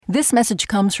This message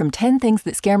comes from 10 Things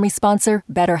That Scare Me sponsor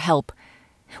BetterHelp.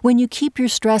 When you keep your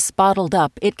stress bottled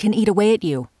up, it can eat away at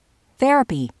you.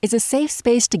 Therapy is a safe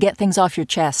space to get things off your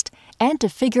chest and to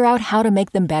figure out how to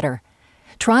make them better.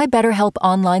 Try BetterHelp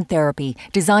Online Therapy,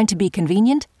 designed to be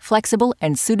convenient, flexible,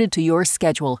 and suited to your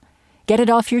schedule. Get it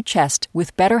off your chest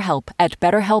with BetterHelp at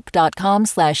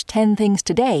betterhelp.com/10things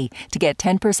today to get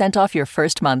 10% off your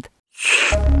first month.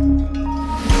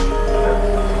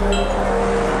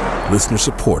 Listener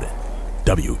supported.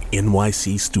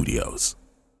 WNYC Studios.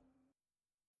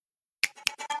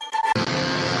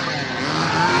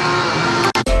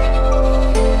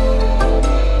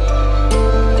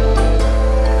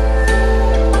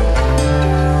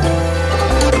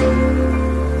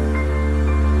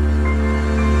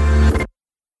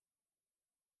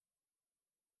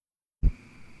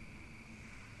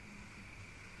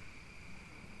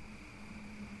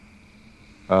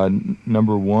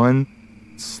 Number one,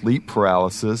 sleep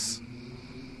paralysis.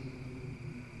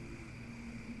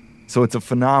 So it's a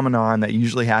phenomenon that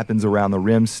usually happens around the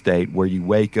REM state where you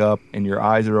wake up and your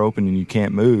eyes are open and you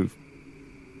can't move.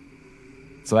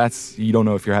 So that's, you don't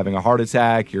know if you're having a heart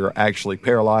attack, you're actually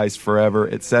paralyzed forever,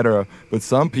 etc. But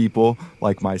some people,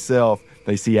 like myself,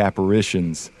 they see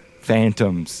apparitions,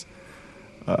 phantoms,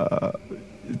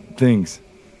 things.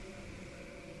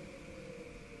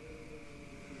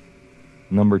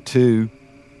 Number two,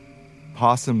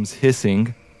 possums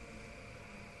hissing.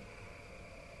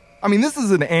 I mean, this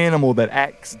is an animal that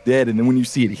acts dead, and then when you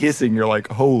see it hissing, you're like,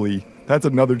 holy, that's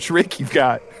another trick you've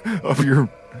got up your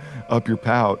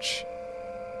pouch.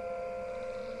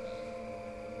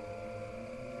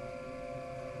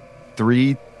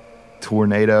 Three,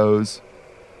 tornadoes.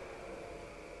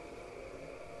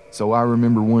 So I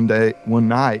remember one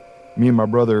night, me and my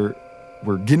brother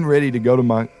were getting ready to go to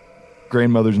my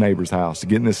grandmother's neighbor's house to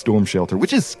get in this storm shelter,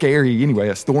 which is scary anyway.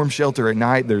 A storm shelter at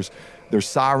night, there's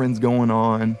sirens going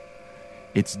on.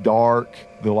 It's dark.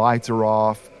 The lights are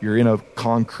off. You're in a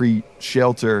concrete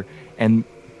shelter. And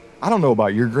I don't know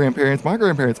about your grandparents. My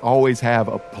grandparents always have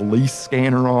a police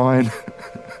scanner on.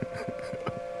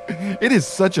 It is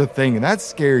such a thing. And that's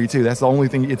scary too. That's the only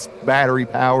thing. It's battery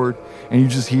powered. And you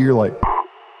just hear like,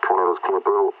 tornadoes coming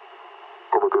through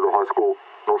the high school,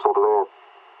 north side of the road.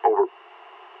 Over.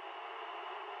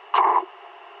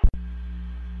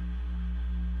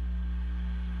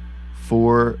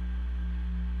 for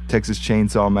Texas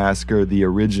Chainsaw Massacre, the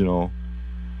original.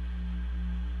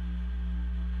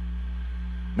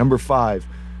 Number 5,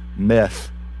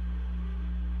 meth.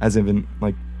 As in,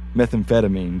 like,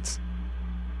 methamphetamines.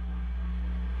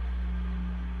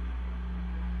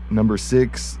 Number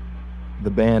 6,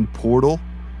 the band Portal.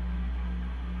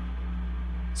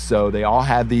 So they all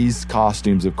have these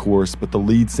costumes, of course, but the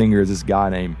lead singer is this guy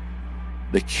named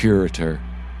The Curator.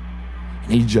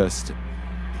 And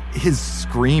his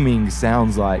screaming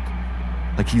sounds like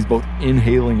he's both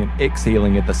inhaling and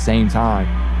exhaling at the same time.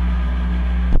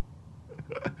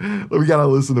 We gotta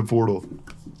listen to Portal.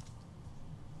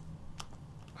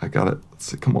 I got it. Let's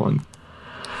see, come on.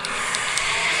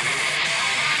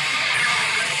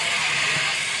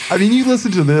 I mean, you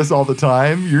listen to this all the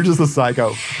time. You're just a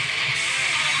psycho.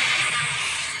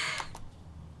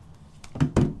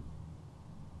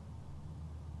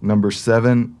 Number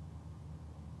 7,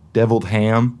 deviled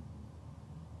ham.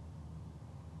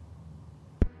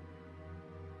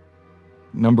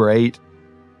 Number 8,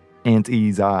 Aunt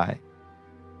E's eye.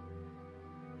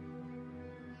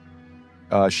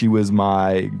 She was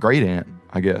my great aunt,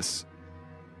 I guess.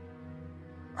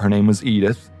 Her name was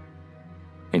Edith,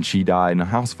 and she died in a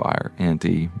house fire. Aunt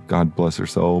E, God bless her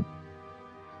soul.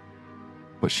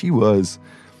 But she was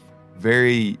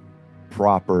very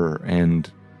proper and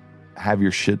have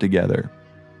your shit together.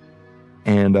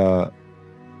 And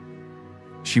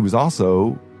she was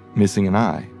also missing an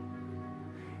eye.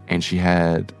 And she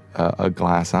had a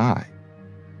glass eye.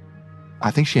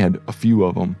 I think she had a few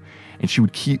of them. And she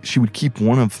would keep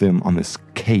one of them on this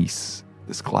case,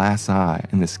 this glass eye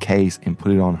in this case, and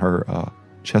put it on her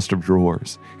chest of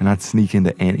drawers. And I'd sneak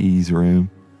into Aunt E's room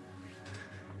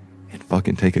and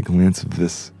fucking take a glimpse of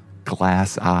this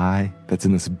glass eye that's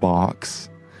in this box.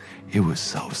 It was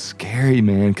so scary,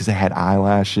 man, because it had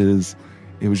eyelashes.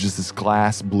 It was just this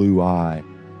glass blue eye.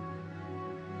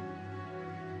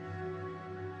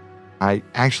 I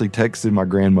actually texted my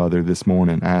grandmother this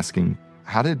morning asking,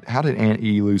 how did Aunt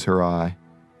E lose her eye?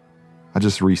 I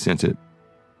just resent it.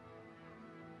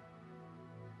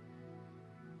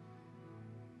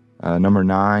 Number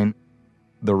 9,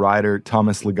 the writer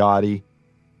Thomas Ligotti.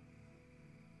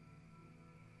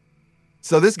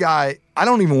 So this guy, I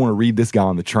don't even want to read this guy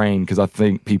on the train because I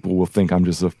think people will think I'm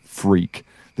just a freak.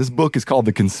 This book is called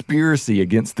The Conspiracy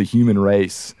Against the Human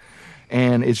Race.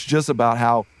 And it's just about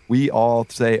how we all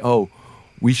say, oh,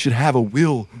 we should have a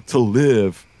will to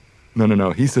live. No.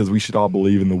 He says we should all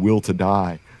believe in the will to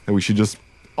die, that we should just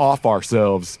off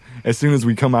ourselves as soon as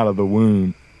we come out of the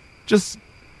womb. Just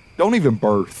don't even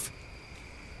birth.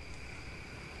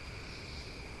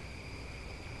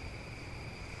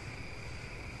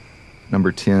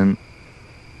 Number 10,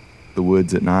 The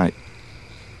Woods at Night.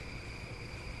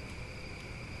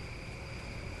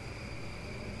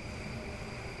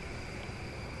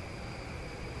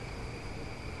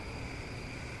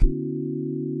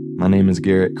 My name is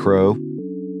Garrett Crowe,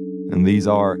 and these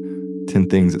are 10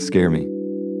 Things That Scare Me.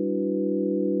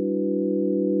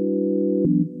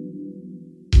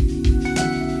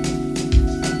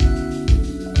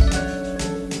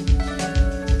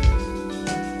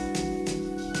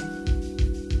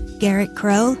 Garrett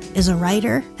Crowe is a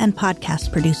writer and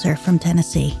podcast producer from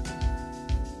Tennessee.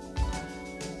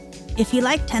 If you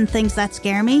like 10 Things That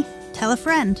Scare Me, tell a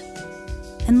friend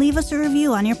and leave us a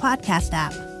review on your podcast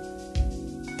app.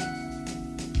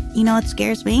 You know what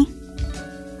scares me?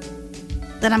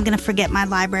 That I'm going to forget my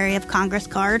Library of Congress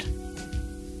card.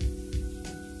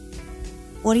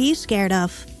 What are you scared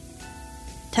of?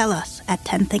 Tell us at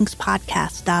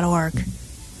 10thingspodcast.org.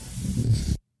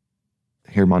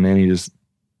 Here, my nanny just,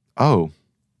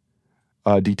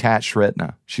 detached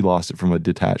retina. She lost it from a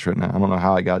detached retina. I don't know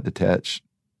how it got detached.